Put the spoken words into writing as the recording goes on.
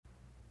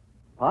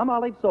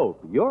Palmolive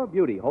Soap, your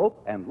beauty hope,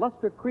 and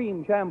Luster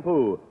Cream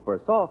Shampoo for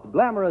soft,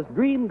 glamorous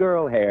dream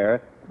girl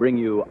hair bring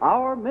you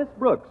Our Miss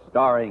Brooks,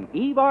 starring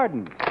Eve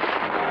Arden.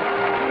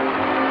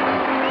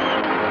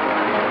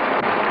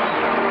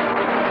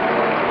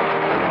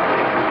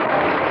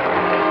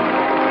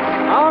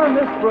 Our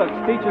Miss Brooks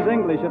teaches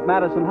English at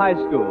Madison High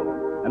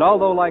School. And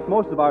although, like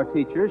most of our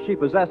teachers, she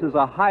possesses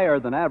a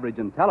higher-than-average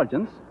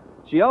intelligence,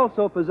 she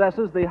also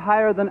possesses the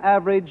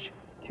higher-than-average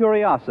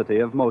curiosity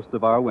of most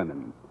of our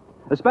women,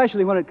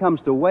 especially when it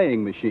comes to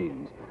weighing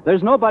machines.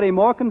 There's nobody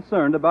more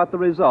concerned about the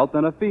result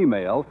than a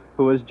female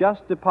who has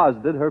just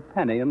deposited her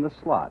penny in the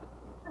slot.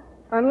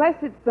 Unless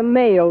it's the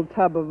male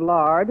tub of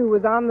lard who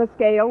was on the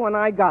scale when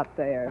I got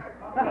there.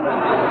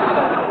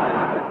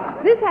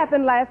 This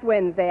happened last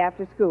Wednesday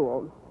after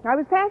school. I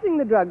was passing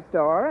the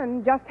drugstore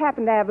and just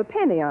happened to have a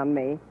penny on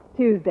me.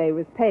 Tuesday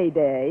was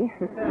payday.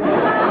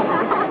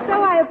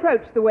 So I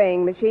approached the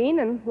weighing machine,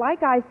 and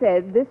like I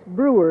said, this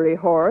brewery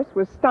horse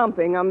was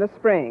stomping on the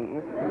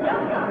springs.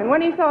 And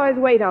when he saw his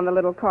weight on the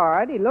little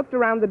card, he looked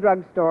around the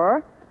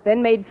drugstore,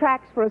 then made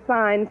tracks for a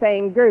sign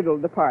saying girdle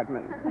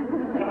department.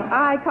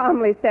 I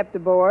calmly stepped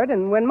aboard,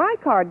 and when my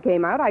card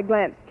came out, I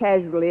glanced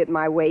casually at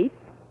my weight,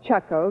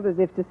 chuckled as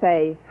if to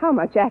say, how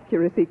much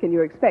accuracy can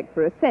you expect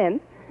for a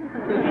cent?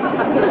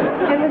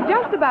 And was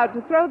just about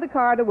to throw the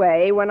card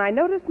away when I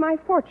noticed my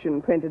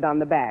fortune printed on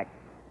the back.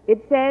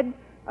 It said,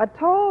 a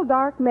tall,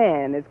 dark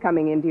man is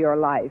coming into your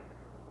life.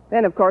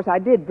 Then, of course, I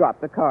did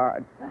drop the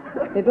card.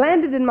 It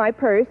landed in my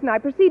purse, and I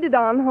proceeded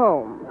on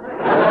home.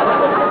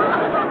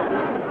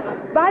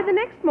 By the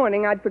next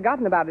morning, I'd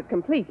forgotten about it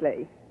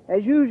completely.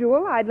 As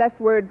usual, I'd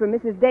left word for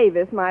Mrs.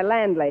 Davis, my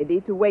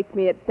landlady, to wake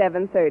me at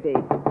 7:30.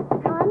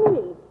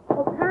 Connie.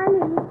 Oh,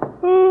 Connie.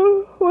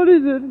 Oh, what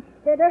is it?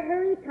 Better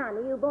hurry,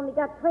 Connie. You've only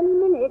got 20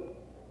 minutes.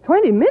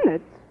 20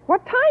 minutes?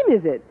 What time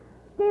is it?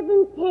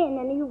 7:10,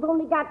 and you've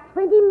only got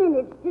 20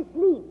 minutes to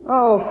sleep.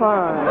 Oh,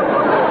 fine.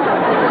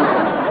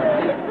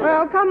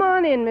 Well, come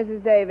on in,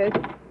 Mrs. Davis.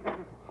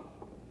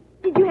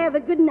 Did you have a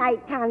good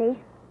night, Connie?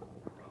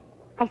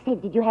 I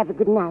said, did you have a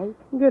good night?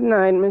 Good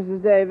night,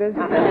 Mrs. Davis.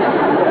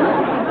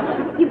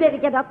 You better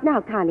get up now,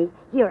 Connie.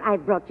 Here,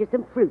 I've brought you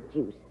some fruit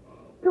juice.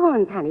 Go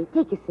on, Connie.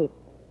 Take a sip.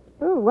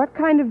 Oh, what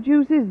kind of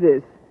juice is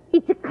this?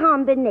 It's a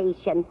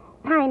combination.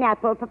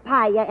 Pineapple,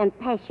 papaya, and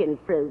passion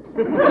fruit.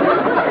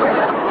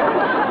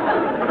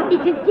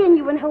 It's a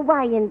genuine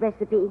Hawaiian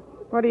recipe.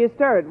 What do you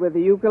stir it with, a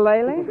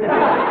ukulele?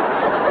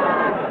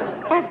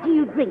 After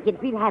you drink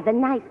it, we'll have a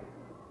nice...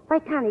 Why,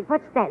 Connie,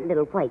 what's that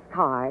little white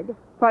card?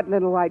 What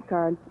little white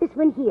card? This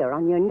one here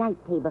on your night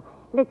table.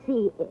 Let's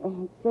see. It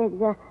says,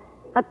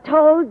 a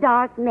tall,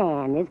 dark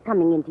man is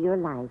coming into your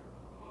life.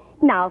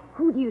 Now,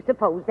 who do you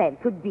suppose that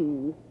could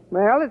be?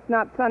 Well, it's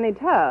not Sonny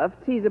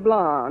Tufts. He's a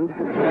blonde.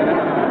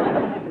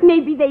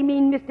 Maybe they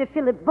mean Mr.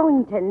 Philip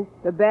Boynton.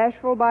 The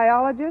bashful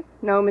biologist?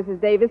 No, Mrs.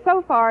 Davis.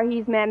 So far,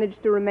 he's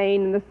managed to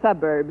remain in the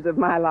suburbs of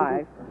my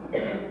life.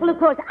 Well, of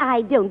course,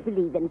 I don't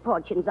believe in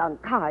fortunes on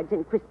cards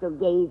and crystal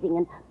gazing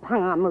and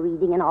palm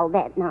reading and all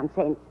that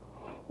nonsense.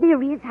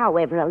 There is,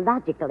 however, a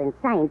logical and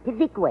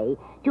scientific way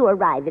to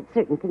arrive at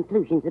certain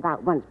conclusions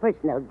about one's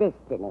personal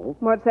destiny.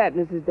 What's that,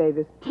 Mrs.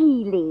 Davis?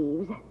 Tea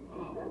leaves.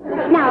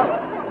 Now,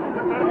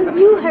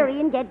 you hurry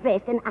and get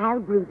dressed, and I'll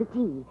brew the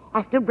tea.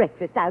 After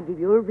breakfast, I'll give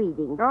you a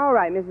reading. All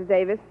right, Mrs.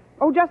 Davis.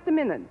 Oh, just a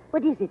minute.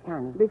 What is it,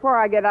 Connie? Before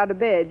I get out of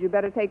bed, you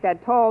better take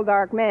that tall,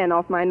 dark man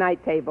off my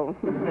night table.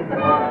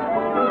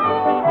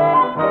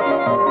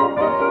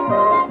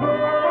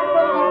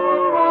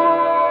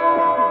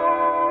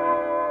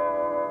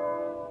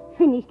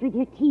 Finished with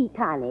your tea,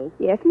 Connie?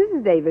 Yes,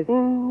 Mrs. Davis.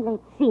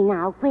 Let's see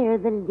now. Where are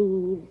the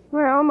leaves?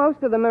 Well,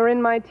 most of them are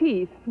in my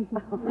teeth.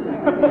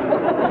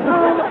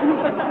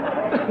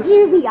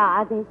 Here we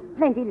are. There's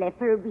plenty left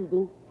for a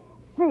reading.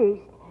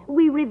 First,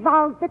 we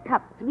revolve the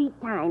cup 3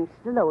 times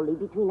slowly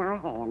between our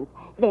hands,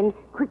 then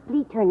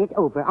quickly turn it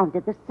over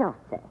onto the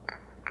saucer.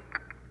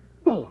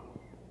 There.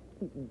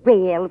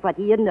 Well, what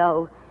do you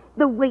know?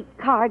 The weight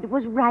card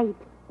was right.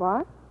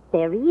 What?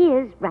 There he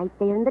is, right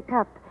there in the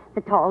cup.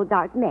 The tall,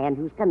 dark man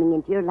who's coming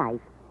into your life.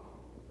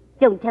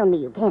 Don't tell me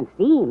you can't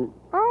see him.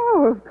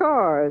 Oh, of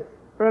course.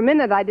 For a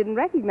minute, I didn't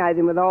recognize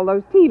him with all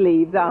those tea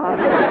leaves on.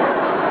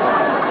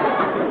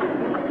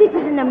 This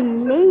is an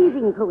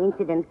amazing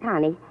coincidence,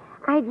 Connie.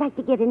 I'd like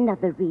to get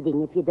another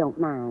reading, if you don't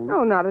mind.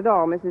 Oh, not at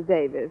all, Mrs.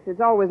 Davis. It's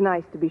always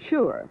nice to be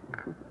sure.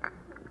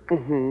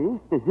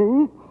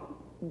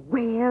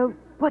 Well,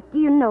 what do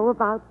you know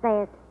about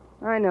that?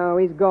 I know,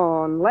 he's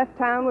gone. Left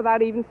town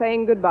without even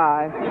saying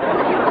goodbye.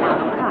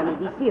 Connie,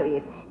 be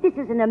serious. This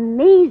is an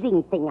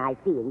amazing thing I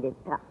see in this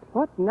cup.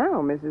 What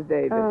now, Mrs.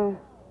 Davis?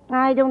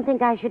 I don't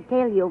think I should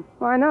tell you.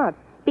 Why not?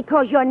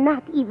 Because you're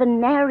not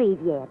even married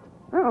yet.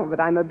 Oh, but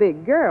I'm a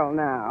big girl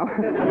now.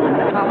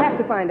 I'll have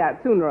to find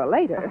out sooner or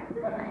later.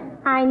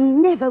 I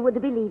never would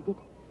have believed it.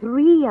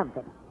 3 of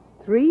them.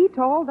 3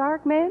 tall,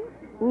 dark men?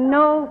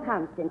 No,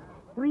 Constance.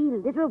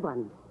 3 little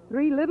ones.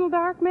 3 little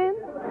dark men?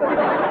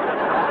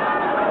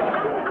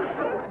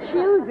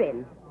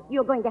 Children.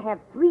 you're going to have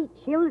 3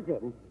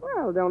 children.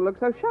 Well, don't look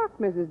so shocked,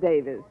 Mrs.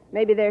 Davis.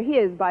 Maybe they're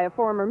his by a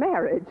former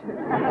marriage.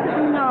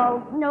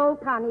 No,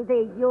 Connie,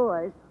 they're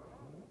yours.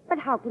 But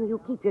how can you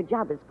keep your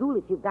job at school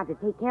if you've got to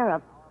take care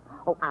of...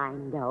 Oh, I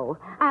know.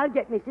 I'll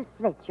get Mrs.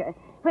 Fletcher.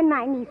 When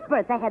my niece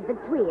Bertha had the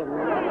twins,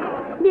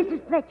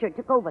 Mrs. Fletcher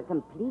took over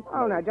completely.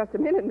 Oh, now, just a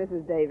minute,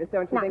 Mrs. Davis.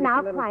 Don't you think Now,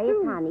 it's a little quiet,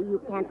 soon? Connie.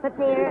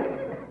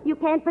 You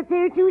can't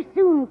prepare too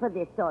soon for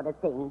this sort of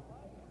thing.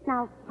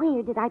 Now,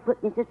 where did I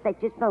put Mrs.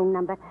 Fletcher's phone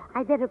number?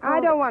 I better call...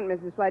 I don't want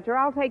Mrs. Fletcher.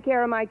 I'll take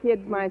care of my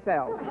kids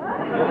myself.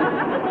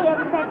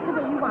 Yes, that's the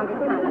way you want it,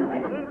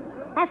 Connie.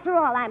 After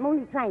all, I'm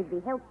only trying to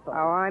be helpful.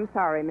 Oh, I'm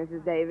sorry,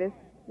 Mrs. Davis.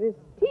 This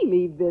tea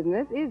leaf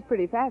business is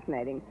pretty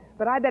fascinating.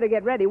 But I better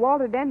get ready.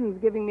 Walter Denton's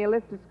giving me a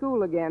lift to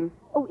school again.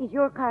 Oh, is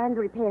your car in the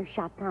repair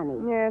shop, Connie?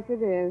 Yes,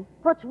 it is.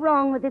 What's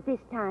wrong with it this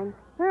time?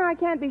 Well, I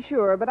can't be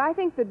sure, but I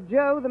think that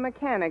Joe, the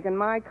mechanic, and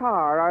my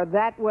car are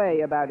that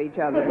way about each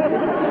other.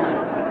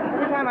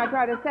 Every time I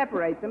try to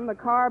separate them, the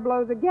car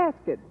blows a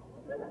gasket.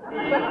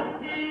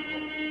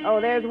 Oh,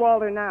 there's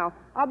Walter now.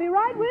 I'll be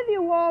right with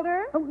you,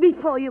 Walter. Oh,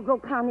 before you go,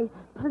 Connie,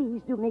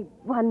 please do me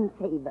one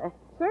favor.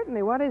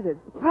 Certainly. What is it?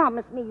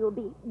 Promise me you'll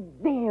be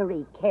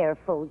very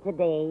careful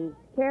today.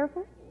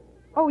 Careful?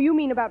 Oh, you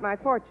mean about my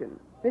fortune.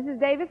 Mrs.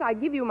 Davis, I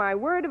give you my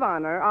word of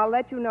honor. I'll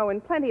let you know in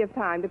plenty of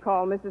time to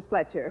call Mrs.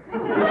 Fletcher.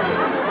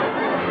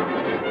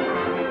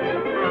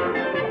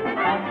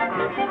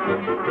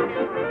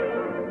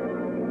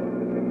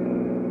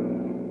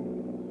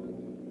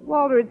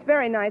 Walter, it's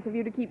very nice of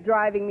you to keep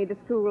driving me to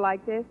school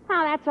like this.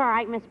 Oh, that's all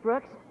right, Miss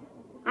Brooks.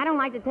 I don't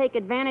like to take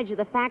advantage of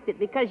the fact that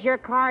because your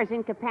car is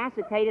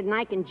incapacitated and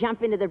I can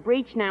jump into the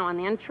breach now and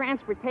then,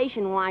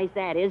 transportation-wise,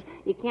 that is,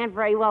 you can't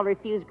very well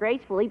refuse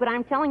gracefully, but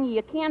I'm telling you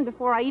can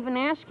before I even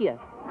ask you.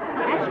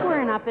 That's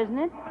square enough, isn't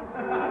it?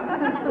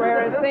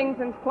 Square as thing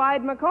since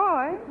Clyde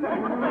McCoy.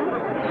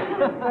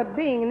 But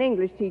being an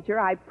English teacher,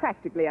 I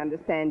practically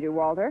understand you,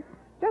 Walter.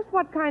 Just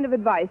what kind of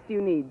advice do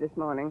you need this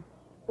morning?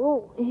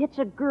 Oh, it's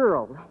a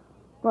girl.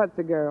 What's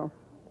a girl?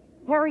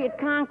 Harriet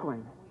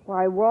Conklin.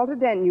 Why, Walter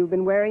Denton, you've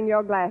been wearing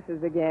your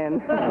glasses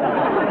again.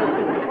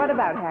 What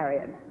about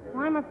Harriet?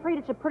 Well, I'm afraid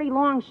it's a pretty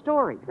long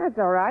story. That's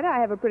all right. I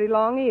have a pretty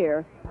long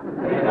ear.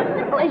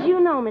 Well, as you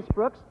know, Miss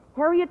Brooks,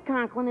 Harriet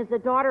Conklin is the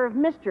daughter of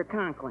Mr.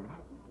 Conklin,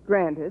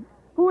 Granted.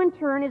 who in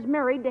turn is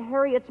married to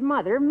Harriet's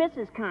mother,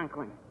 Mrs.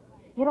 Conklin.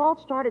 It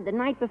all started the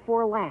night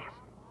before last.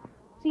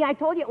 See, I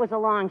told you it was a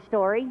long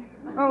story.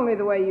 Only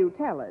the way you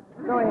tell it.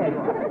 Go ahead.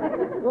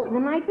 Well, the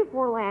night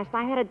before last,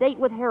 I had a date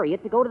with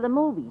Harriet to go to the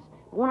movies.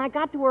 But when I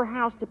got to her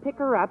house to pick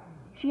her up,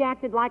 she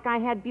acted like I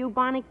had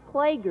bubonic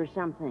plague or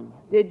something.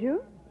 Did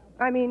you?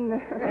 I mean,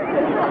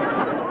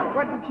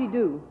 what did she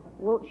do?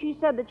 Well, she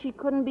said that she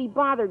couldn't be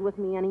bothered with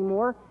me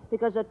anymore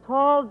because a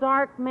tall,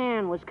 dark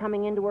man was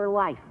coming into her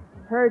life.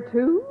 Her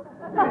too?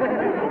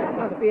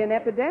 Must be an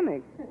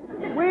epidemic.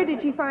 Where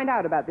did she find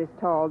out about this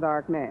tall,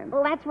 dark man?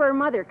 Well, that's where her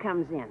mother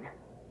comes in.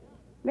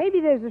 Maybe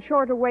there's a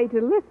shorter way to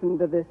listen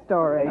to this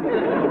story.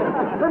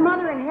 Her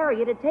mother and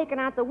Harriet had taken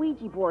out the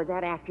Ouija board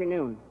that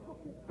afternoon.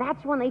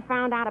 That's when they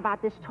found out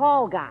about this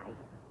tall guy.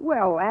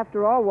 Well,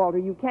 after all, Walter,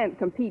 you can't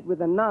compete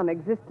with a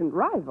non-existent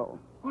rival.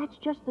 That's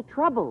just the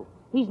trouble.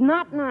 He's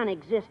not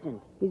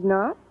non-existent. He's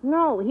not?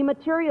 No, he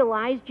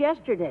materialized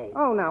yesterday.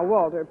 Oh, now,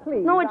 Walter,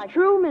 please. No, it's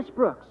true, Miss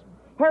Brooks.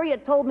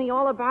 Harriet told me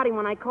all about him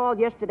when I called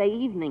yesterday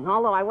evening,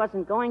 although I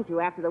wasn't going to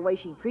after the way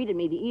she treated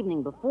me the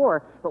evening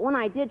before. But when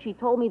I did, she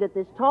told me that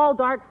this tall,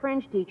 dark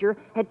French teacher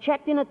had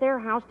checked in at their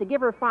house to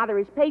give her father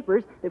his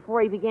papers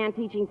before he began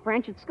teaching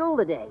French at school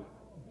today.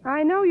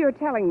 I know you're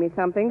telling me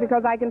something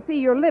because I can see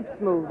your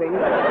lips moving.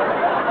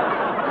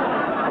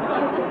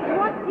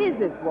 What is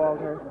it,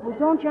 Walter? Well,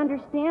 don't you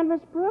understand,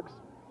 Miss Brooks?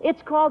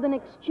 It's called an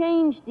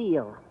exchange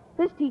deal.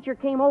 This teacher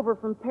came over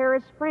from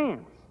Paris,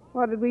 France.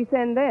 What did we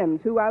send them?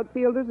 2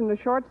 outfielders and a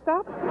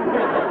shortstop?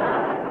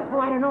 Oh,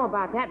 I don't know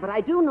about that, but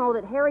I do know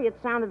that Harriet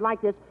sounded like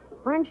this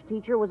French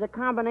teacher was a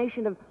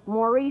combination of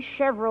Maurice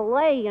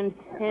Chevrolet and...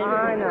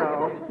 I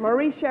know.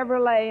 Maurice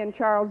Chevrolet and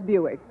Charles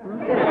Buick.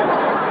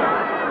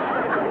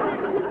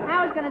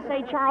 I was going to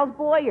say Charles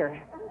Boyer.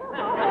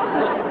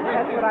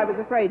 That's what I was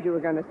afraid you were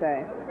going to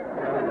say.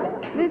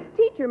 This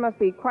teacher must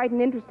be quite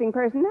an interesting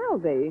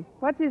personality.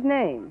 What's his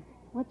name?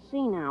 Let's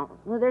see now.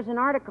 Well, there's an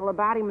article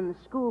about him in the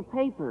school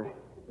paper.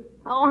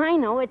 Oh, I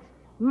know. It's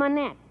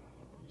Manette.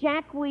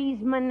 Jacques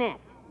Manette.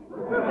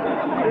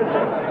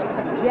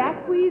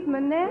 Jacques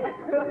Manette?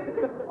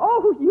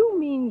 Oh, you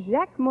mean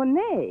Jacques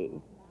Monet.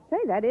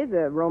 Say, that is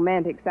a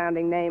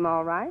romantic-sounding name,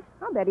 all right.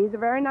 I'll bet he's a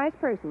very nice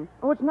person.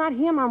 Oh, it's not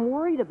him I'm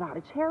worried about.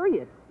 It's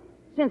Harriet.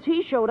 Since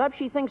he showed up,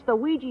 she thinks the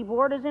Ouija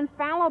board is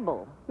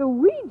infallible. The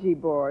Ouija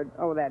board?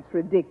 Oh, that's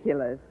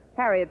ridiculous.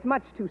 Harriet's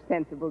much too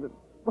sensible to...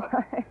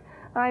 Why,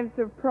 I'm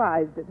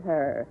surprised at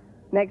her.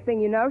 Next thing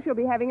you know, she'll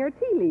be having her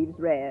tea leaves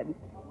read.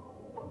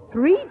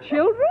 3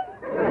 children?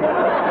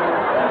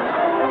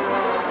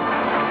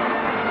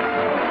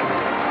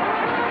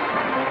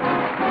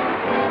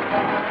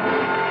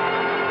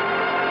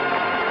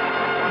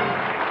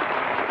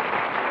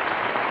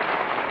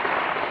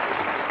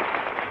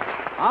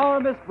 Our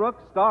Miss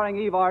Brooks, starring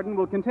Eve Arden,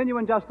 will continue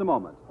in just a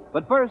moment.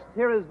 But first,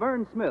 here is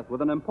Vern Smith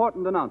with an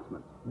important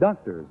announcement.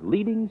 Doctors,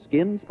 leading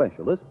skin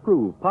specialists,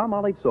 prove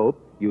Palmolive soap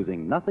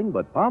using nothing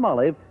but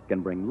Palmolive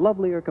can bring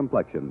lovelier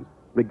complexions,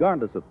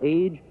 regardless of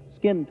age,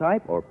 skin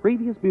type, or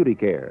previous beauty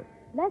care.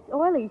 Less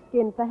oily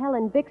skin for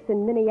Helen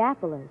Dixon,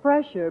 Minneapolis.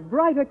 Fresher,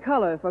 brighter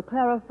color for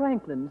Clara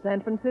Franklin,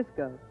 San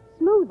Francisco.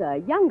 Smoother,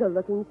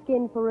 younger-looking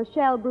skin for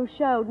Rochelle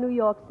Bruchot, New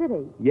York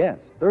City. Yes,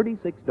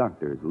 36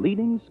 doctors,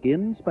 leading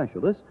skin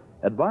specialists,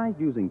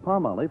 advised using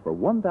Palmolive for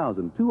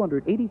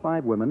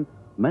 1,285 women,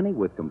 many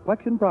with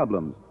complexion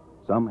problems.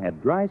 Some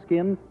had dry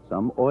skin,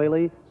 some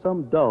oily,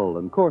 some dull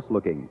and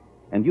coarse-looking.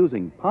 And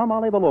using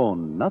Palmolive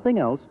alone, nothing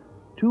else,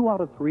 2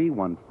 out of 3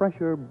 want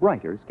fresher,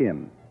 brighter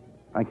skin.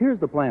 Now, here's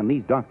the plan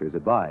these doctors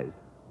advised.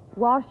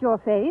 Wash your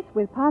face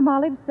with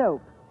Palmolive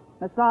soap.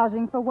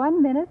 Massaging for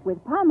 1 minute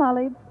with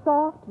Palmolive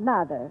soft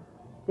lather.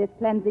 This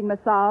cleansing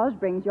massage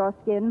brings your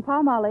skin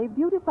Palmolive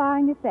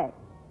beautifying effect.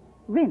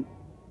 Rinse.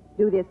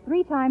 Do this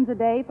 3 times a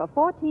day for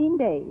 14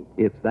 days.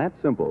 It's that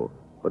simple.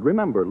 But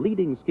remember,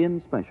 leading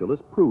skin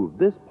specialists prove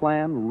this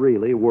plan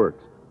really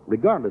works,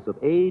 regardless of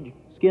age,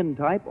 skin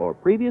type, or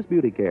previous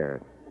beauty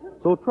care.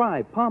 So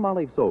try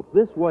Palmolive soap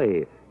this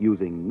way,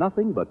 using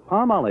nothing but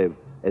Palmolive,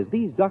 as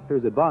these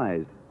doctors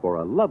advised, for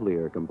a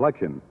lovelier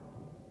complexion.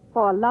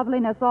 For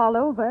loveliness all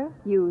over,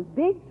 use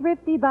big,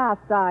 thrifty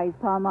bath-size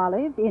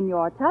Palmolive in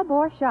your tub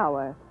or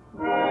shower.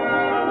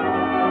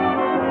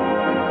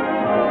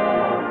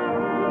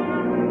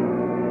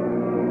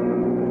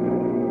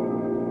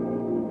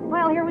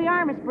 Well, here we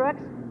are, Miss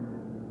Brooks.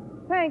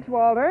 Thanks,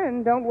 Walter,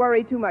 and don't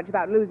worry too much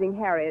about losing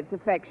Harriet's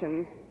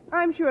affections.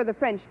 I'm sure the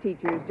French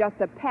teacher's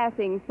just a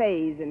passing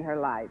phase in her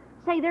life.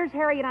 Say, there's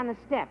Harriet on the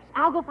steps.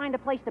 I'll go find a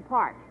place to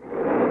park.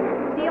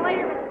 See you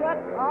later, Miss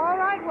Brooks. All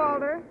right,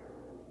 Walter.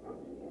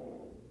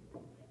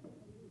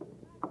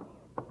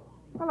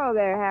 Hello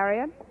there,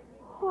 Harriet.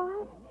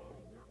 What?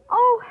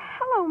 Oh,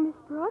 hello, Miss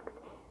Brooks.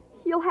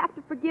 You'll have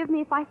to forgive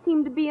me if I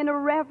seem to be in a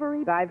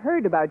reverie. I've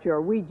heard about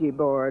your Ouija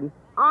board.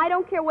 I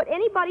don't care what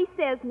anybody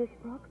says, Miss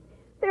Brooks.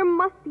 There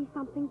must be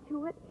something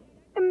to it.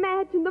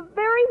 Imagine the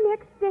very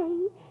next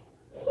day,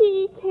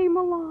 he came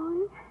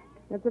along.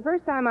 It's the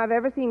first time I've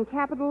ever seen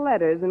capital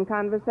letters in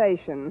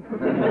conversation.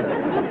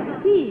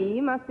 He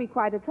must be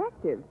quite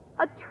attractive.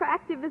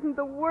 Attractive isn't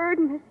the word,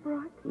 Miss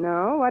Brooks.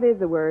 No? What is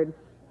the word?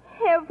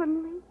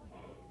 Heavenly.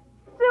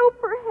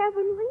 Super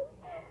heavenly.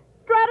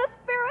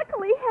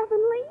 Stratospherically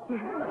heavenly.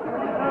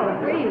 Oh,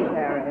 please,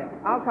 Harriet.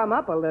 I'll come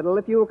up a little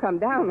if you'll come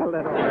down a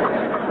little.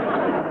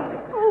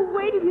 Oh,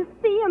 wait till you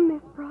see him,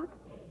 Miss Brooks.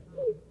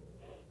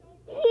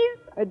 He's...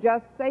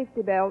 Adjust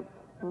safety belts.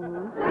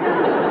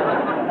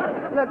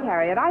 Look,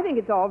 Harriet, I think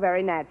it's all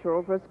very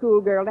natural for a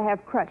schoolgirl to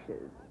have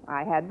crushes.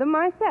 I had them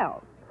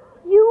myself.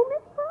 You,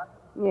 Miss Brooks?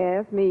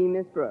 Yes, me,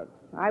 Miss Brooks.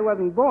 I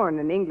wasn't born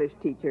an English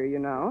teacher, you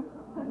know.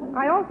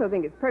 I also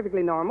think it's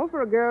perfectly normal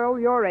for a girl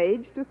your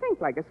age to think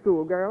like a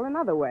schoolgirl in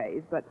other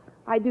ways. But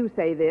I do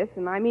say this,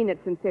 and I mean it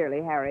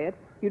sincerely, Harriet.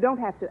 You don't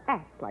have to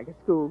act like a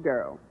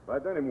schoolgirl.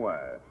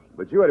 Pardonnez-moi,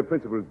 but you are the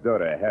principal's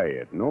daughter,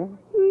 Harriet, no?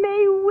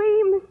 Mais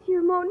oui,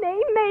 Monsieur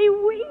Monet, mais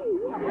oui.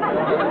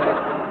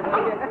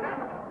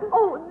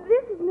 Oh,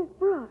 this is Miss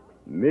Brooks.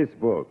 Miss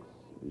Brooks,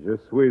 je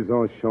suis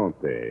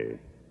enchanté.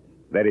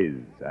 That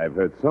is, I've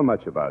heard so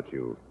much about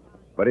you.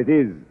 But it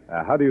is,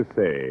 how do you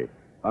say,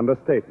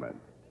 understatement.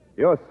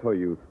 You're so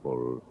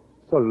youthful,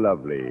 so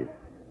lovely.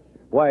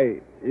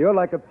 Why, you're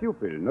like a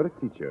pupil, not a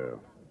teacher.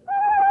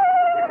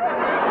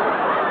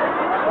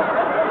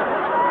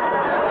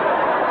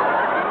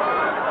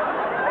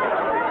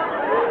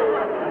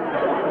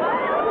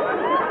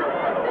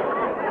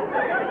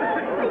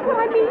 What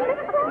I mean, Miss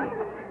Brooks?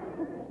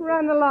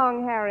 Run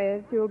along,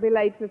 Harriet. You'll be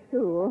late for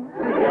school.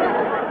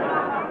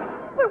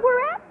 But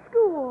we're at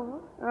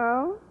school.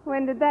 Oh?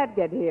 When did that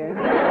get here?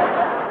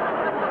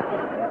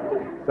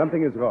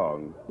 Something is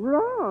wrong.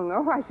 Wrong?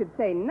 Oh, I should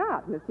say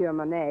not, Monsieur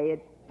Monet.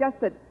 It's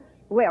just that,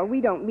 well, we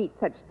don't meet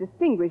such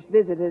distinguished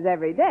visitors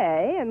every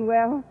day, and,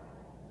 well,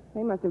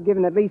 they must have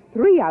given at least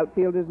 3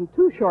 outfielders and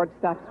 2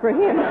 shortstops for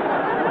him.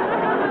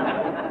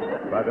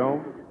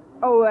 Pardon?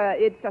 Oh,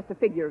 it's just a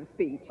figure of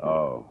speech.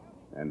 Oh,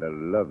 and a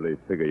lovely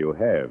figure you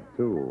have,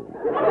 too.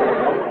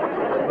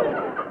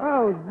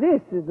 Oh,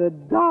 this is a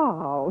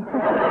doll.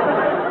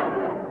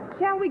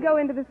 Shall we go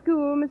into the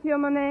school, Monsieur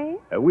Monet?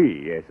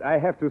 Oui, yes. I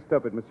have to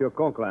stop at Monsieur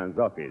Conklin's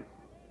office.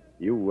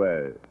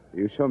 You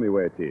show me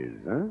where it is,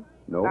 huh?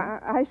 No?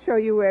 I show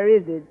you where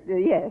is it.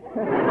 Yes.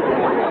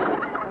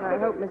 And I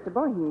hope Mr.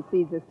 Boynton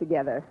sees us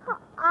together.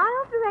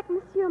 I'll direct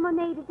Monsieur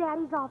Monet to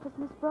Daddy's office,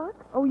 Miss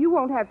Brooks. Oh, you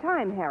won't have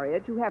time,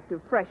 Harriet. You have to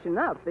freshen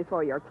up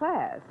before your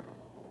class.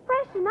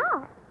 Freshen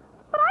up?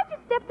 But I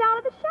just stepped out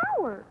of the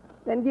shower.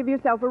 Then give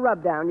yourself a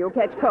rub down. You'll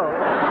catch cold.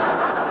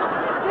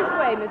 This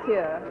way,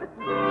 monsieur.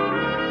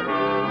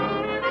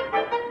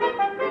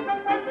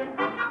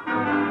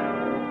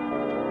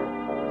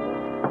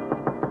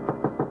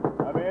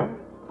 Come in.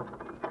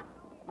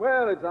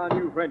 Well, it's our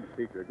new French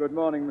teacher. Good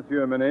morning,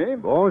 Monsieur Monet.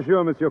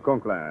 Bonjour, Monsieur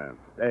Conklin.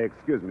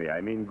 Excuse me, I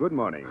mean good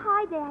morning.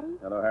 Hi, Daddy.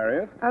 Hello,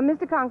 Harriet.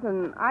 Mr.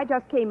 Conklin, I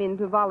just came in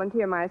to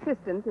volunteer my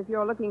assistance if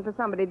you're looking for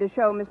somebody to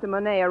show Mr.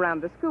 Monet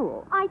around the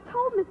school. I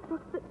told Miss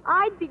Brooks that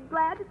I'd be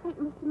glad to take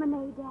Mr.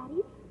 Monet,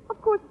 Daddy.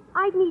 Of course,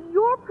 I'd need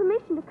your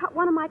permission to cut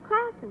one of my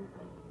classes.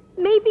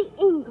 Maybe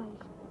English.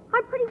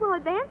 I'm pretty well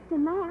advanced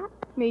in that.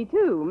 Me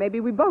too. Maybe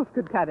we both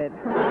could cut it.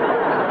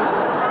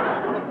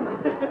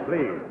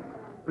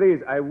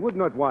 Please, I would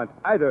not want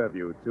either of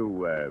you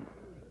to,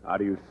 how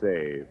do you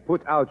say,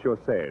 put out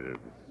yourselves.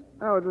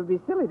 Oh, it would be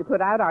silly to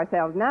put out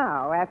ourselves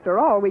now. After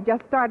all, we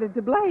just started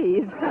to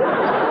blaze.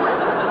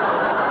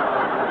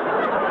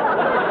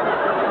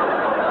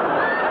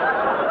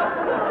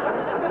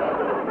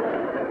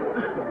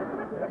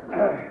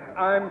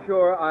 I'm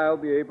sure I'll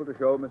be able to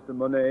show Mr.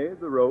 Monet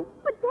the rope.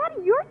 But,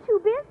 Daddy, you're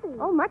too busy.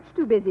 Oh, much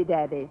too busy,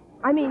 Daddy.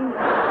 I mean,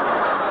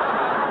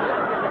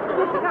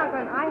 Mr.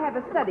 Conklin, I have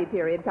a study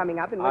period coming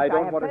up in which I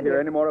don't have want to plenty hear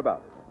of- any more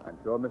about it. I'm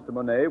sure Mr.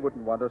 Monet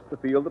wouldn't want us to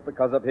feel that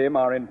because of him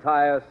our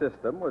entire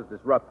system was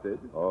disrupted.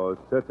 Oh,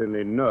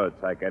 certainly not.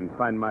 I can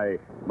find my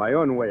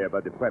own way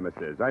about the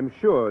premises. I'm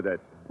sure that...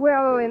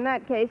 Well, in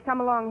that case,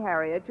 come along,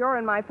 Harriet. You're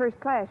in my first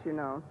class, you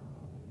know.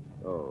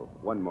 Oh,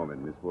 one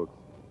moment, Miss Brooks.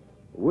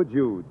 Would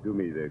you do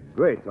me the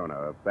great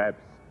honor of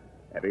perhaps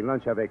having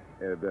lunch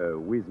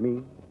with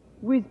me?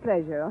 With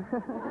pleasure.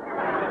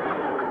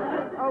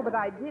 Oh, but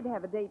I did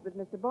have a date with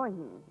Mr.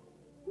 Boynton.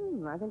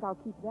 I think I'll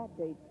keep that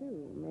date,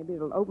 too. Maybe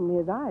it'll open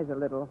his eyes a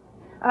little.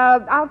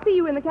 I'll see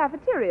you in the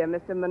cafeteria,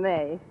 Mr.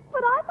 Monet.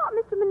 But I thought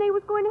Mr. Monet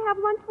was going to have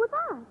lunch with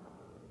us.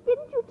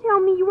 Didn't you tell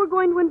me you were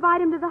going to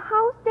invite him to the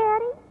house,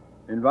 Daddy?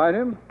 Invite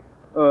him?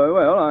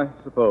 Well, I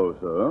suppose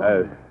so.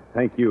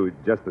 Thank you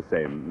just the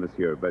same,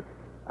 monsieur, but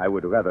I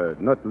would rather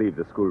not leave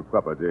the school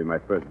proper during my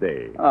first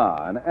day.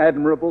 Ah, an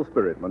admirable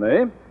spirit,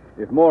 Monet.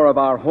 If more of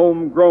our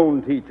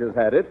homegrown teachers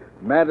had it,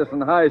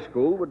 Madison High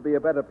School would be a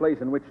better place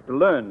in which to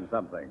learn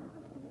something.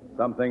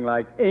 Something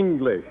like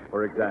English,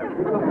 for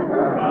example.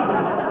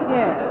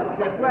 Yes.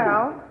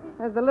 Well,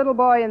 as the little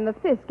boy in the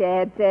Fisk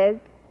ad says,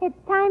 it's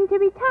time to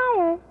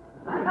retire.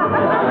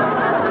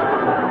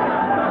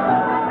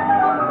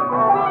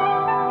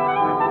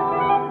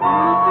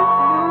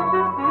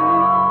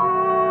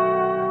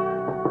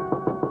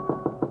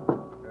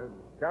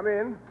 Come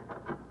in.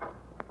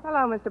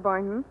 Hello, Mr.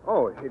 Boynton.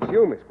 Oh, it's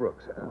you, Miss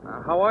Brooks.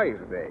 How are you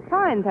today?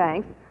 Fine,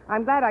 thanks.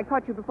 I'm glad I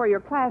caught you before your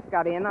class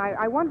got in.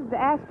 I wanted to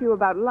ask you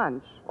about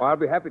lunch. Oh, I'll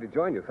be happy to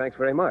join you. Thanks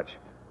very much.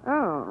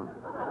 Oh.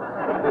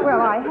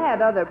 Well, I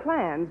had other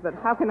plans, but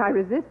how can I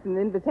resist an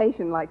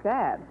invitation like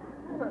that?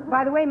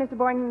 By the way, Mr.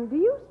 Boynton, do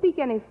you speak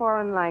any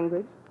foreign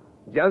language?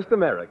 Just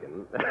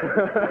American.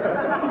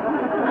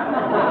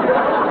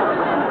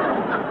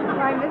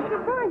 Why,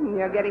 Mr. Boynton,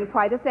 you're getting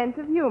quite a sense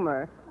of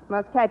humor.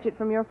 Must catch it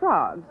from your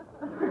frogs.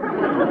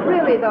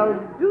 Really, though,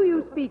 do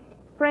you speak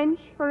French,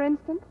 for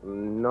instance?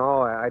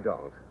 No, I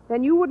don't.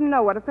 Then you wouldn't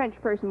know what a French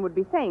person would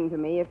be saying to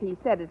me if he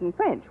said it in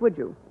French, would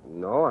you?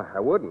 No, I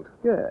wouldn't.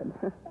 Good.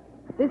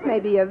 This may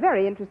be a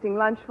very interesting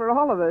lunch for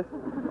all of us.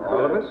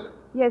 All of us?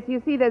 Yes,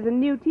 you see, there's a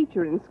new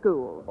teacher in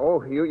school.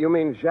 Oh, you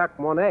mean Jacques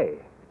Monet?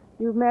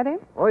 You've met him?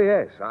 Oh,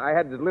 yes. I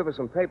had to deliver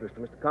some papers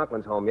to Mr.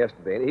 Conklin's home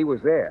yesterday, and he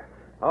was there.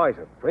 Oh, he's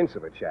a prince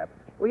of a chap.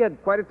 We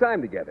had quite a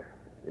time together.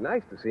 Be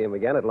nice to see him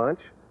again at lunch.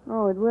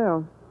 Oh, it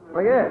will. Oh,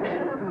 yes.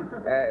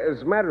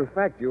 As a matter of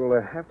fact, you'll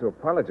have to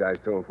apologize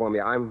to him for me.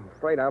 I'm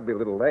afraid I'll be a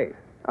little late.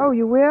 Oh,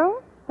 you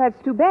will? That's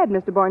too bad,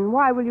 Mr. Boynton.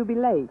 Why will you be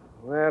late?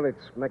 Well,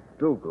 it's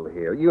McDougal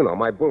here. You know,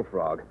 my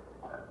bullfrog.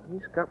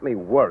 He's got me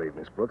worried,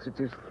 Miss Brooks. It's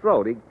his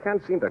throat. He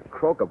can't seem to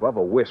croak above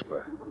a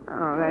whisper.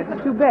 Oh,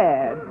 that's too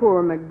bad.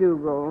 Poor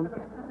McDougal.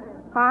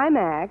 Hi,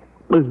 Mac.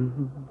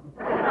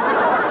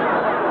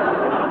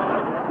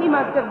 He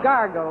must have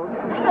gargled.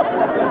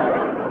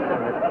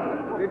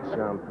 Did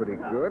sound pretty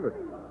good, but...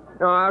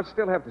 No, I'll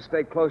still have to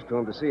stay close to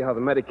him to see how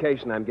the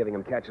medication I'm giving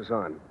him catches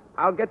on.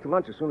 I'll get to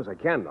lunch as soon as I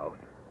can, though.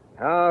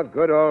 Ah,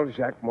 good old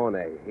Jacques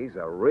Monet. He's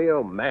a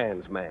real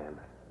man's man.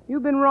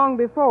 You've been wrong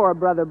before,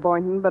 Brother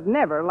Boynton, but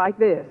never like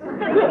this.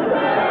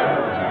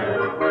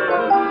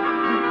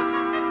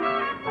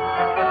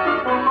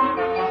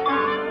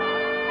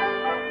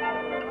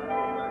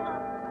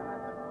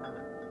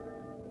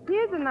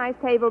 Here's a nice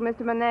table,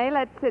 Mr. Monet.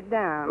 Let's sit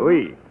down.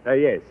 Oui.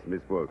 Yes,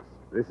 Miss Brooks.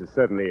 This is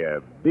certainly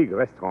a big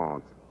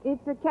restaurant.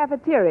 It's a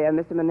cafeteria,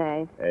 Mr.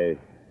 Monet.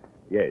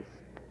 Yes.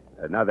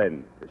 Now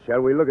then,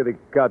 shall we look at the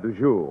carte du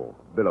jour,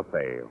 bill of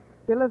fare?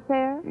 Bill of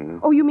fare? Mm-hmm.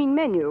 Oh, you mean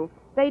menu.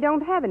 They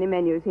don't have any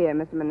menus here,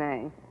 Mr.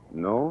 Monet.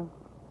 No?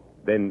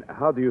 Then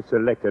how do you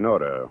select an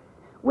order?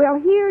 Well,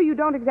 here you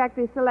don't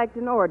exactly select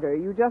an order.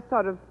 You just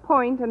sort of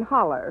point and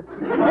holler.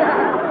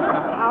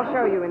 I'll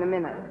show you in a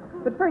minute.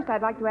 But first,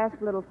 I'd like to ask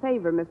a little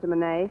favor, Mr.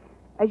 Monet.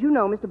 As you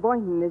know, Mr.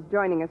 Boynton is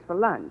joining us for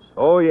lunch.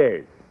 Oh,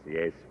 yes.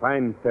 Yes,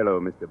 fine fellow,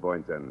 Mr.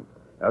 Boynton.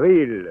 A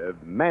real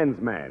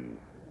man's man.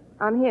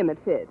 On him, it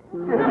fits.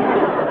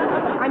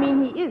 I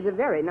mean, he is a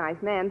very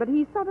nice man, but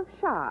he's sort of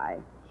shy.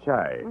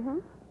 Shy? Mm-hmm.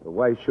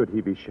 Why should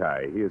he be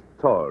shy? He is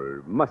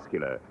tall,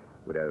 muscular.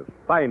 with a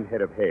fine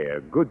head of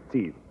hair, good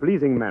teeth,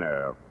 pleasing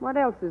manner. What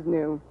else is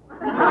new?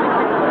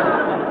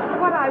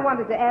 What I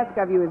wanted to ask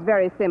of you is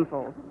very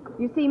simple.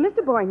 You see,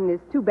 Mr. Boynton is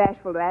too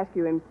bashful to ask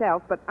you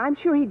himself, but I'm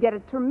sure he'd get a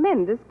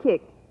tremendous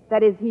kick.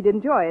 That is, he'd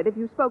enjoy it if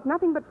you spoke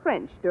nothing but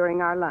French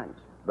during our lunch.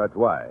 But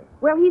why?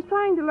 Well, he's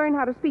trying to learn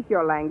how to speak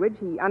your language.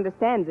 He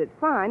understands it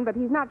fine, but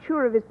he's not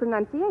sure of his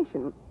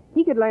pronunciation.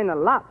 He could learn a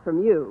lot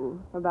from you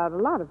about a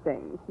lot of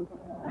things.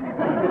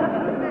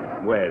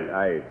 Well,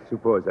 I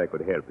suppose I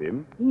could help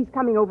him. He's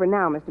coming over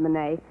now, Mr.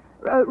 Monet.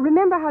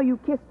 Remember how you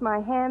kissed my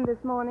hand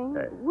this morning?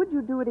 Would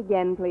you do it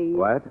again, please?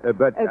 What?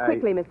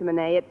 Quickly, Mr.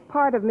 Monet. It's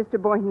part of Mr.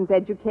 Boynton's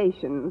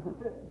education.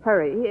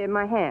 Hurry. Here,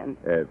 my hand.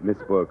 Miss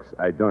Brooks,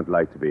 I don't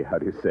like to be, how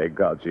do you say,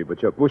 gouchy,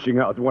 but you're pushing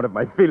out one of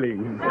my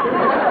feelings.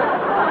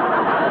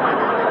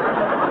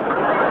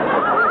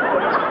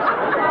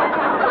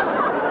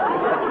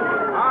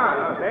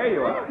 There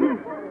you are.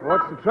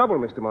 What's the trouble,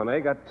 Mr.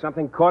 Monet? Got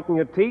something caught in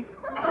your teeth?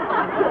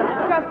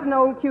 Just an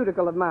old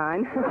cuticle of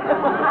mine.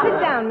 Sit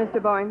down, Mr.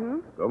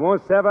 Boynton. Comment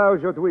ça va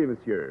aujourd'hui,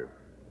 monsieur?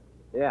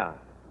 Yeah.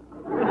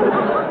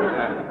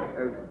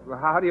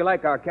 How do you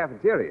like our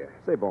cafeteria?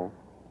 C'est bon.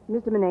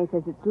 Mr. Monet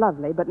says it's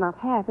lovely, but not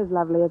half as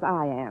lovely as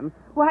I am.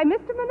 Why,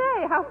 Mr.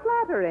 Monet, how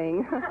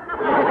flattering.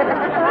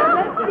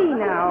 Let's see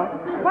now.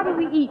 What do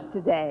we eat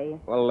today?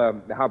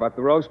 Well, how about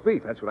the roast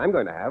beef? That's what I'm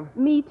going to have.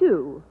 Me,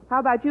 too. How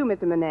about you,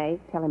 Mr. Monet?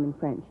 Tell him in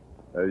French.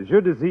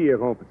 Je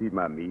désire un petit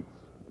marmite,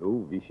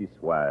 eau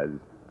vichyssoise,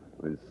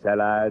 une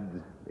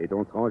salade et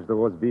une tranche de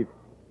roast beef,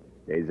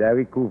 des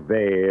haricots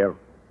verts,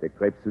 des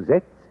crêpes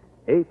Suzette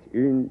et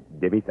une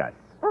demi-tasse.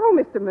 Oh,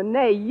 Mr.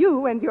 Monet,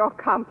 you and your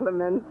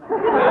compliments.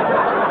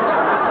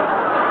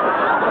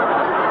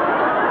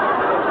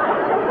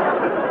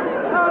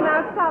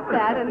 Now stop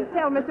that and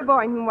tell Mr.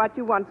 Boynton what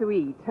you want to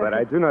eat. But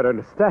I do not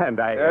understand.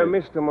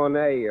 Mr.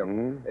 Monet,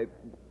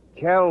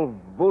 quel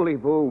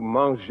voulez-vous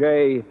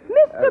manger?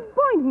 Mr.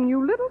 Boynton,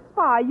 you little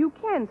spy, you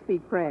can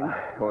speak French.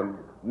 Oh,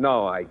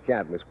 no, I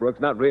can't, Miss Brooks.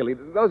 Not really.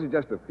 Those are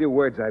just a few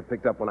words I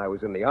picked up when I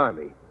was in the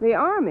Army. The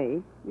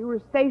Army? You were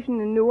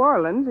stationed in New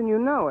Orleans, and you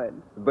know it.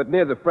 But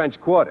near the French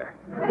Quarter.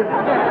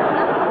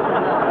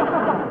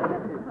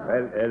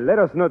 Well, let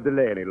us not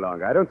delay any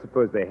longer. I don't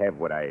suppose they have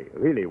what I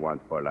really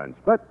want for lunch.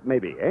 But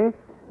maybe, eh?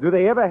 Do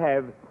they ever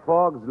have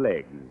frog's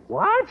legs?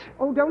 What?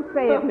 Oh, don't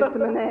say it, Mr.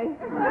 Monet.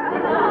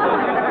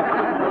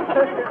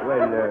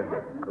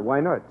 Well, why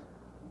not?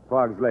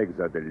 Frog's legs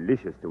are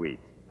delicious to eat.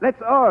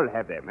 Let's all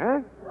have them,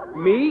 eh?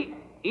 Me?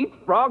 Eat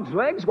frog's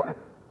legs? What?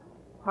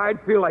 I'd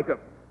feel like a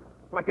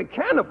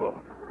cannibal.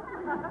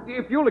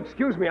 If you'll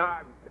excuse me,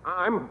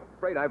 I'm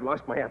afraid I've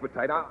lost my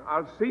appetite.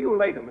 I'll see you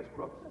later, Miss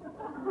Brooks.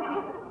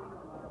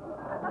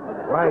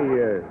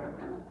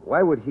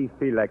 Why would he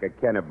feel like a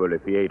cannibal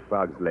if he ate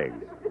frog's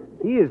legs?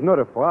 He is not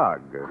a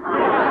frog.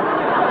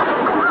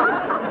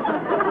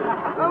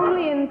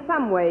 Only in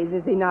some ways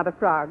is he not a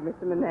frog,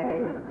 Mr.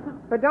 Monet.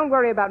 But don't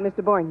worry about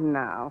Mr. Boynton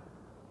now.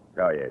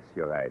 Oh, yes,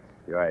 you're right.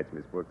 You're right,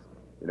 Miss Brooks.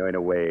 You know, in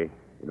a way,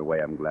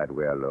 I'm glad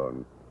we're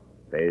alone.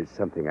 There is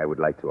something I would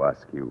like to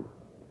ask you.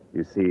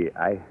 You see,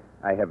 I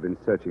have been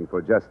searching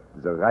for just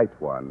the right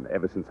one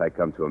ever since I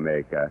come to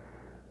America.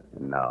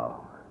 And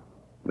now,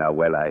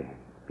 well, I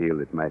feel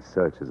that my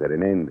search is at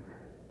an end.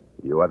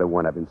 You are the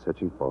one I've been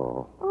searching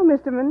for. Oh,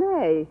 Mr.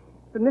 Monet.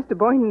 But Mr.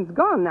 Boynton's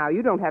gone now.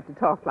 You don't have to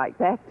talk like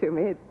that to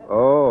me.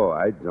 Oh,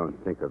 I don't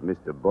think of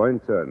Mr.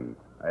 Boynton.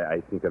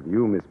 I think of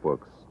you, Miss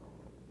Brooks.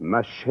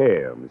 Ma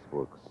chère, Miss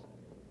Brooks.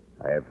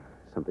 I have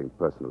something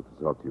personal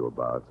to talk to you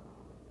about.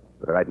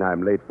 But right now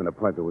I'm late for an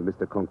appointment with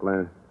Mr.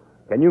 Conklin.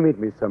 Can you meet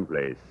me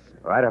someplace,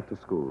 right after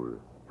school?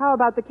 How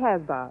about the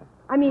Casbah?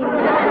 I mean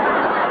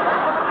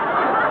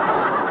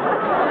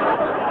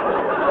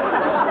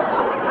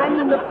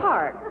the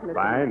park. Mr.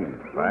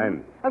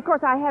 Fine. Of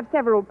course, I have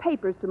several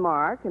papers to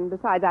mark, and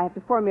besides, I have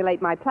to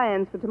formulate my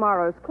plans for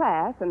tomorrow's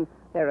class, and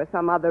there are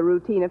some other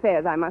routine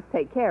affairs I must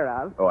take care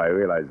of. Oh, I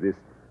realize this.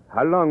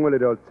 How long will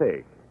it all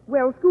take?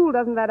 Well, school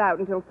doesn't let out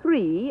until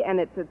 3, and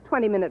it's a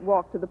 20-minute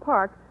walk to the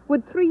park.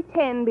 Would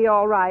 3:10 be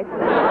all right?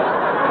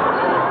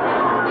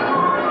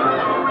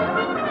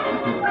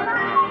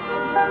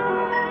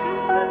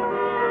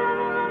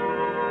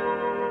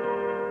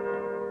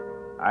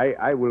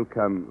 I will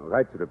come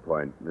right to the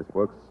point, Miss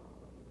Brooks.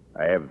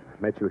 I have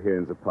met you here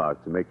in the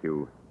park to make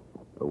you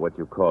what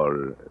you call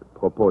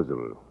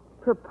proposal.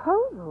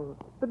 Proposal?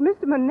 But,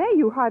 Mr. Monet,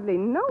 you hardly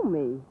know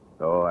me.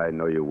 Oh, I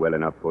know you well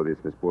enough for this,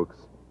 Miss Brooks.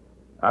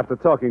 After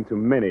talking to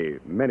many,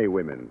 many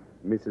women,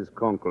 Mrs.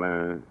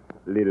 Conklin,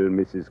 little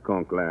Mrs.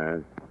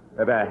 Conklin,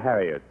 about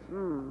Harriet.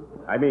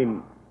 I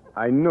mean,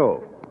 I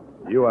know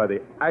you are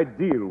the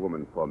ideal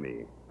woman for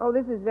me. Oh,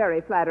 this is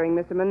very flattering,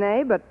 Mr.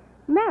 Monet, but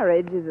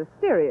marriage is a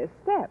serious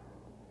step.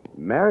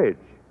 Marriage?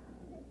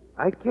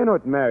 I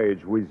cannot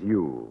marriage with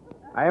you.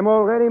 I am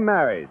already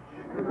married.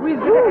 With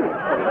who?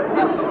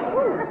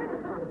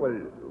 Well,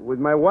 with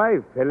my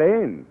wife,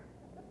 Helene.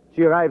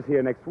 She arrives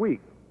here next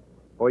week.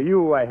 For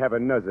you, I have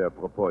another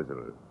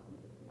proposal.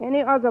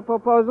 Any other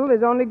proposal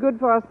is only good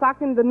for a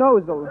sock in the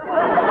nozzle.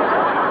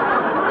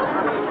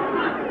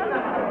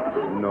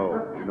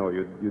 No,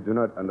 you do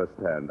not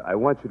understand. I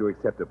want you to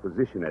accept a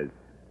position as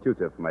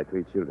tutor for my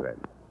 3 children.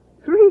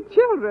 3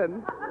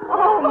 children?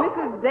 Oh,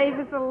 Mrs.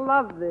 Davis will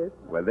love this.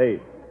 Well, they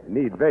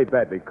need very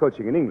badly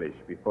coaching in English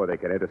before they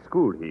can enter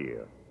school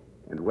here.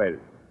 And, well,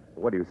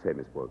 what do you say,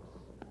 Miss Brooks?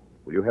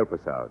 Will you help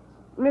us out?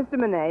 Mr.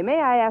 Monet, may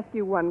I ask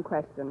you one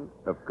question?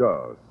 Of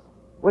course.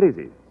 What is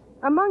it?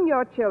 Among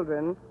your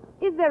children,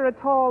 is there a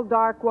tall,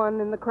 dark one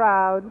in the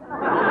crowd?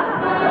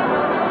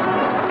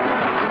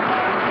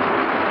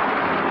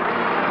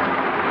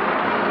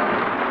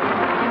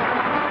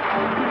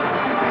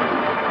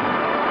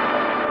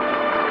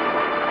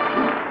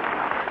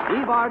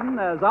 Eve Arden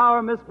as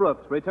our Miss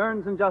Brooks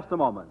returns in just a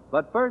moment.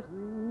 But first...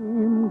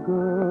 Dream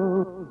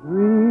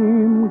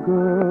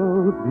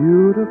girl,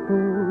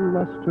 beautiful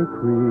luster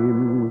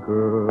cream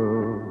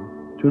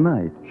girl.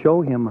 Tonight,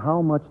 show him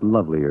how much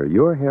lovelier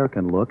your hair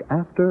can look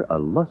after a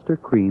Luster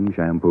Cream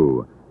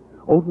shampoo.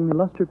 Odin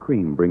Luster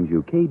Cream brings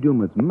you Kay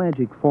Daumit's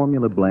magic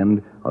formula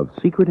blend of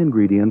secret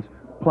ingredients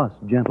plus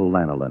gentle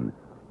lanolin.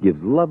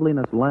 Gives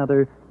loveliness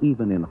lather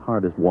even in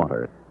hardest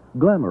water.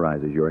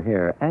 Glamorizes your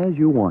hair as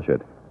you wash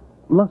it.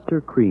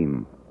 Luster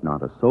Cream.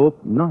 Not a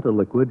soap, not a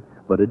liquid,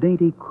 but a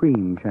dainty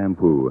cream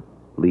shampoo.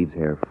 Leaves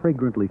hair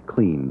fragrantly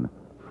clean,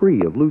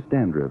 free of loose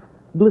dandruff,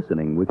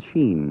 glistening with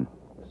sheen.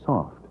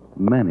 Soft,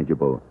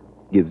 manageable.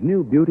 Gives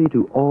new beauty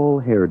to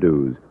all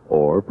hairdos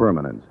or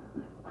permanents.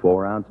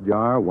 4-ounce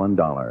jar,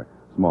 $1.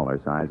 Smaller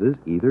sizes,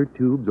 either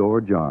tubes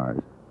or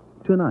jars.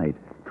 Tonight,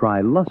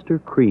 try Luster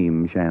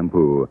Cream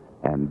shampoo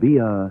and be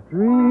a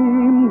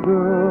Dream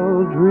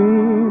girl,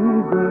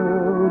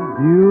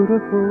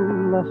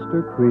 beautiful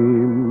luster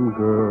cream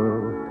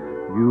girl.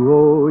 You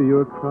owe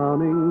your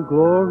crowning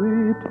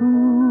glory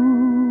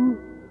to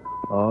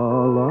a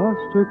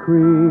luster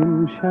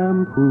cream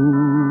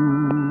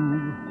shampoo.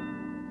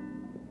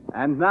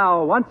 And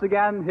now, once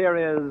again, here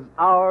is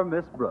our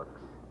Miss Brooks.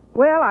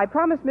 Well, I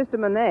promised Mr.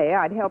 Monet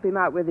I'd help him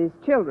out with his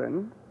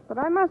children, but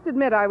I must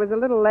admit I was a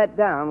little let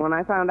down when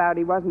I found out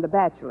he wasn't a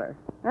bachelor.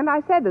 And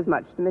I said as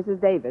much to Mrs.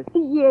 Davis.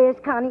 Yes,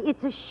 Connie,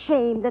 it's a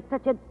shame that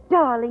such a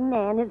darling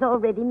man is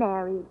already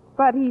married.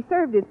 But he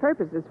served his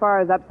purpose as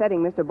far as upsetting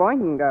Mr.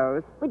 Boynton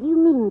goes. What do you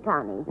mean,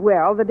 Connie?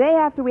 Well, the day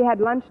after we had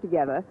lunch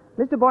together,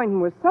 Mr. Boynton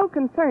was so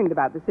concerned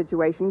about the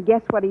situation,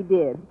 guess what he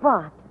did?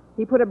 What?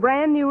 He put a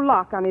brand new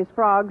lock on his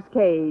frog's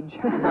cage.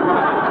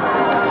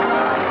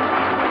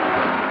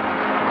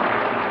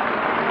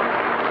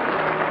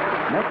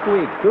 Next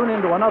week, tune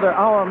in to another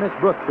Our Miss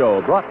Brooks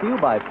show brought to you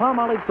by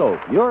Palmolive Soap,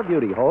 your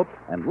beauty hope,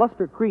 and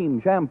Luster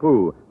Cream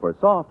Shampoo for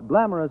soft,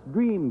 glamorous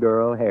dream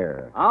girl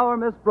hair. Our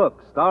Miss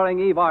Brooks, starring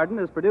Eve Arden,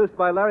 is produced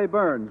by Larry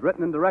Burns,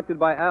 written and directed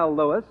by Al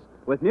Lewis,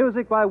 with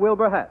music by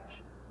Wilbur Hatch.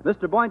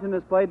 Mr. Boynton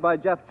is played by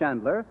Jeff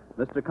Chandler,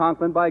 Mr.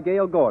 Conklin by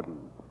Gail Gordon.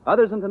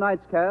 Others in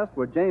tonight's cast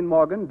were Jane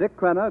Morgan, Dick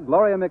Crenna,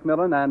 Gloria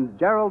McMillan, and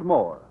Gerald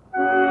Moore.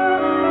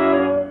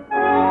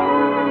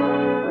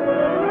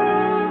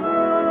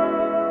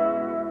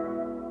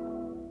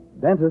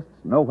 Dentists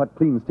know what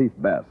cleans teeth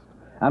best.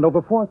 And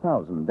over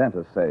 4,000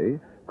 dentists say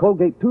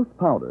Colgate tooth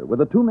powder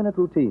with a 2-minute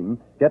routine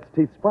gets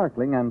teeth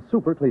sparkling and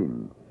super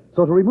clean.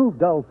 So to remove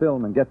dull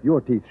film and get your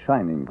teeth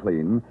shining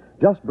clean,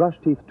 just brush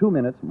teeth 2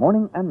 minutes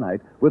morning and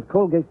night with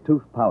Colgate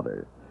tooth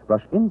powder.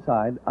 Brush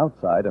inside,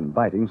 outside, and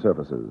biting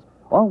surfaces.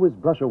 Always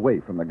brush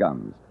away from the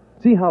gums.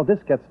 See how this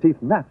gets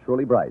teeth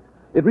naturally bright.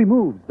 It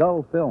removes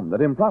dull film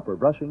that improper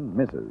brushing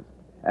misses.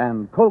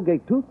 And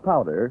Colgate tooth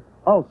powder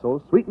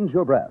also sweetens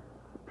your breath.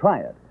 Try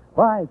it.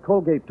 Buy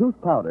Colgate tooth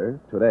powder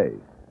today.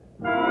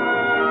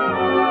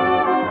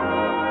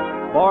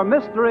 For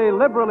mystery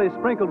liberally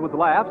sprinkled with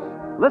laughs,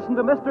 listen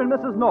to Mr. and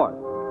Mrs. North,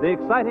 the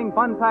exciting,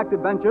 fun-packed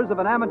adventures of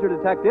an amateur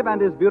detective and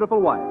his beautiful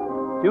wife.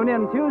 Tune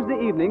in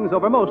Tuesday evenings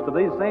over most of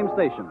these same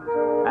stations.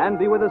 And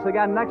be with us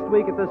again next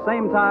week at the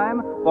same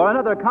time for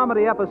another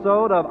comedy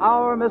episode of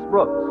Our Miss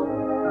Brooks.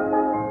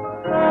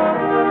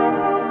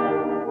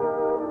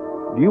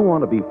 Do you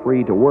want to be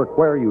free to work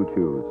where you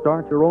choose,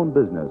 start your own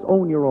business,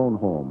 own your own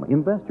home,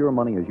 invest your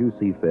money as you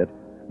see fit?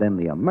 Then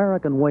the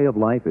American way of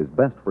life is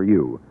best for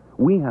you.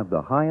 We have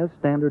the highest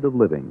standard of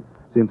living.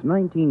 Since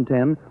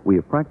 1910, we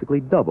have practically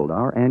doubled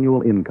our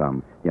annual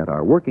income, yet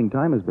our working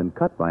time has been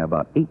cut by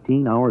about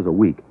 18 hours a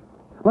week.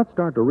 Let's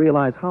start to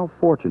realize how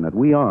fortunate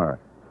we are.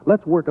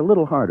 Let's work a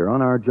little harder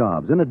on our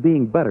jobs and at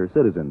being better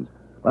citizens.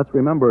 Let's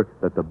remember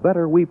that the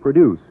better we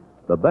produce,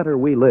 the better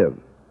we live.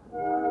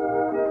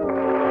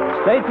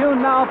 Stay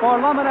tuned now for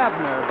Lum and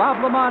Abner.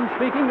 Bob Lamont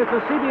speaking. This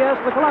is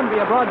CBS, the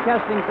Columbia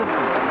Broadcasting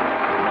System.